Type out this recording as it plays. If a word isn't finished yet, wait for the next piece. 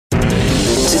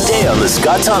today on The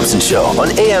Scott Thompson Show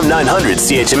on AM 900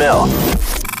 CHML.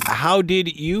 How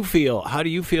did you feel? How do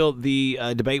you feel the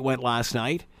debate went last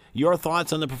night? Your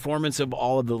thoughts on the performance of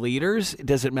all of the leaders?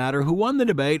 Does it matter who won the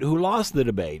debate, who lost the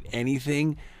debate?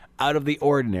 Anything out of the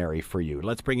ordinary for you?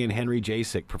 Let's bring in Henry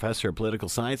Jasek, professor of political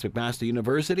science, McMaster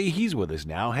University. He's with us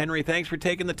now. Henry, thanks for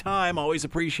taking the time. Always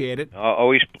appreciate it.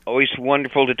 Always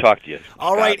wonderful to talk to you, Scott.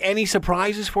 All right. Any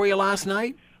surprises for you last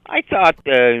night? I thought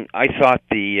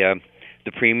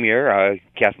the premier,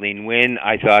 Kathleen Wynne,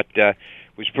 I thought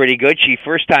was pretty good. She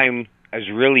first time has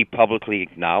really publicly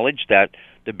acknowledged that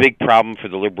the big problem for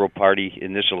the Liberal Party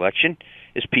in this election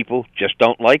is people just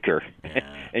don't like her.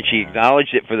 And she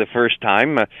acknowledged it for the first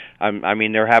time. I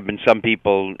mean, there have been some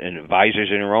people and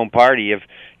advisors in her own party have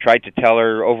tried to tell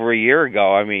her over a year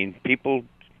ago, I mean, people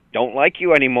don't like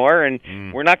you anymore, and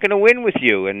we're not going to win with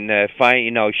you. And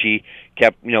she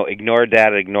kept, ignored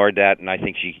that, and I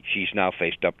think she's now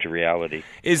faced up to reality.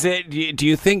 Do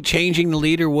you think changing the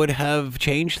leader would have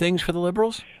changed things for the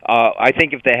Liberals? I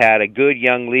think if they had a good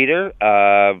young leader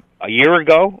a year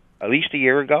ago, at least a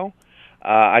year ago,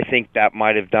 I think that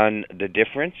might have done the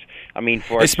difference. I mean,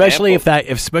 especially if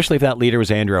that leader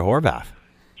was Andrea Horwath.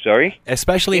 Sorry?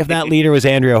 Especially if that leader was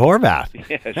Andrea Horwath.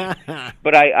 Yes.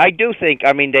 But I do think,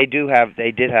 I mean, they did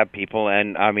have people,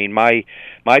 and I mean, my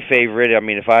favorite, I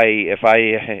mean, if I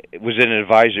was an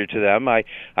advisor to them, I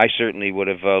certainly would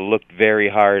have looked very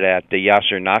hard at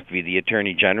Yasser Naqvi, the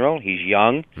Attorney General. He's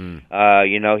young.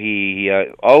 He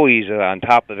always on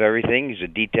top of everything. He's a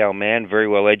detail man, very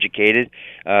well educated,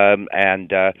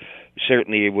 and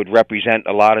certainly would represent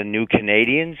a lot of new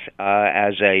Canadians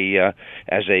as a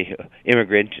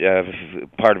immigrant,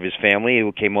 part of his family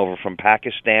who came over from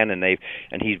Pakistan, and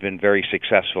he's been very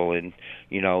successful in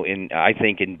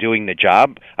doing the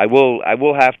job. I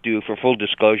will have to, for full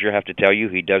disclosure, have to tell you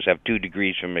he does have 2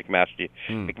 degrees from McMaster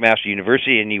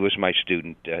University, and he was my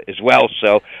student as well.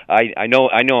 So I know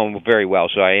him very well.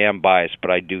 So I am biased,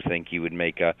 but I do think he would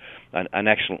make an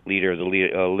excellent leader of the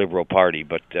Liberal Party.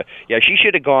 But she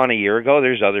should have gone a year ago.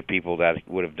 There's other people that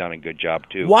would have done a good job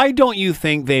too. Why don't you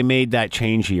think they made that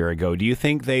change a year ago? Do you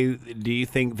think they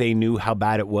knew how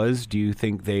bad it was? Do you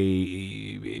think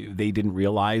they didn't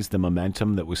realize the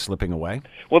momentum that was slipping away?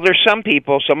 Well, there's some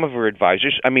people, some of her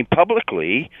advisors. I mean,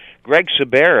 publicly, Greg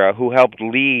Sabera, who helped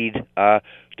lead her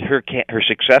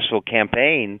successful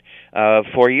campaign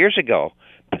 4 years ago,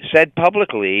 said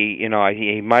publicly,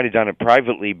 he might have done it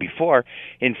privately before.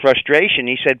 In frustration,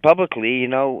 he said publicly,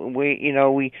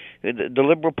 the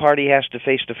Liberal Party has to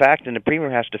face the fact, and the Premier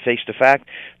has to face the fact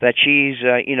that she's,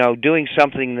 doing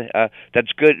something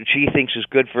that's good. She thinks is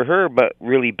good for her, but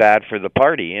really bad for the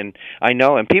party. And I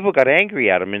know, and people got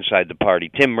angry at him inside the party.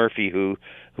 Tim Murphy, who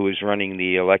is running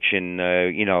the election,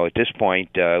 at this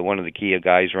point, one of the key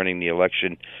guys running the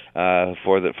election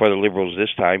for the Liberals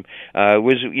this time,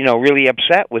 was, really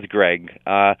upset with Greg,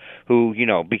 who,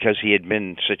 because he had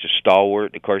been such a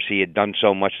stalwart. Of course, he had done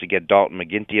so much to get Dalton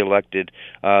McGuinty elected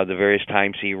the various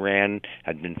times he ran,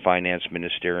 had been finance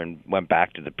minister and went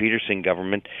back to the Peterson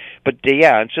government. But,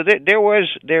 and so there was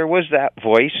that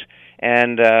voice.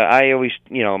 And I always,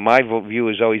 my view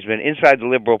has always been inside the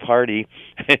Liberal Party.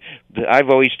 I've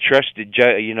always trusted,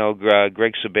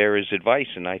 Greg Sabera's advice,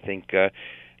 and I think, and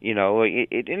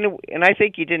I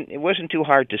think it wasn't too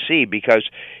hard to see, because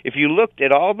if you looked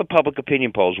at all the public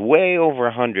opinion polls, way over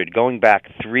 100, going back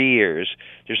 3 years,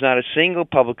 there's not a single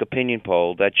public opinion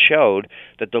poll that showed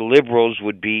that the Liberals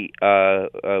would be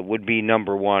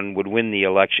number one, would win the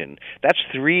election. That's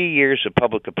 3 years of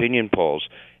public opinion polls.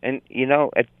 And,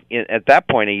 at that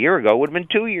point a year ago, it would have been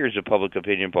 2 years of public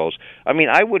opinion polls. I mean,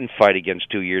 I wouldn't fight against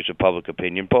 2 years of public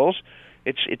opinion polls.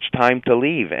 It's time to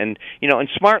leave. And, and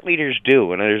smart leaders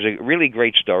do. And there's a really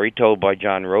great story told by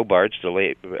John Robarts, the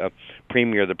late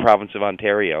Premier of the province of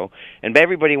Ontario. And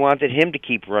everybody wanted him to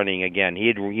keep running again. He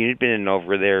had been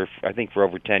over there, I think, for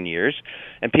over 10 years.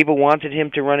 And people wanted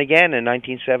him to run again in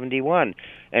 1971.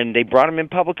 And they brought him in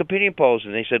public opinion polls,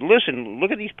 and they said, "Listen,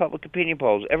 look at these public opinion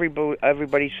polls.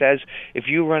 Everybody says if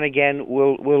you run again,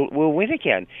 we'll win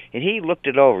again." And he looked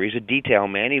it over. He's a detail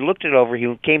man. He looked it over.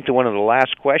 He came to one of the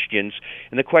last questions,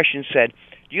 and the question said,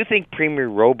 "Do you think Premier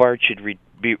Robarts should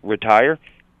retire?"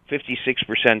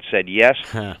 56% said yes.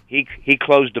 He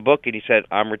closed the book and he said,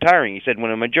 "I'm retiring." He said, "When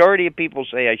a majority of people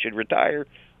say I should retire,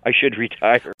 I should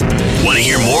retire." Want to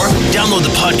hear more? Download the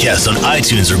podcast on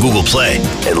iTunes or Google Play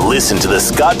and listen to The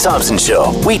Scott Thompson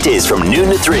Show weekdays from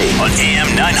noon to 3 on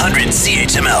AM 900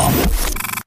 CHML.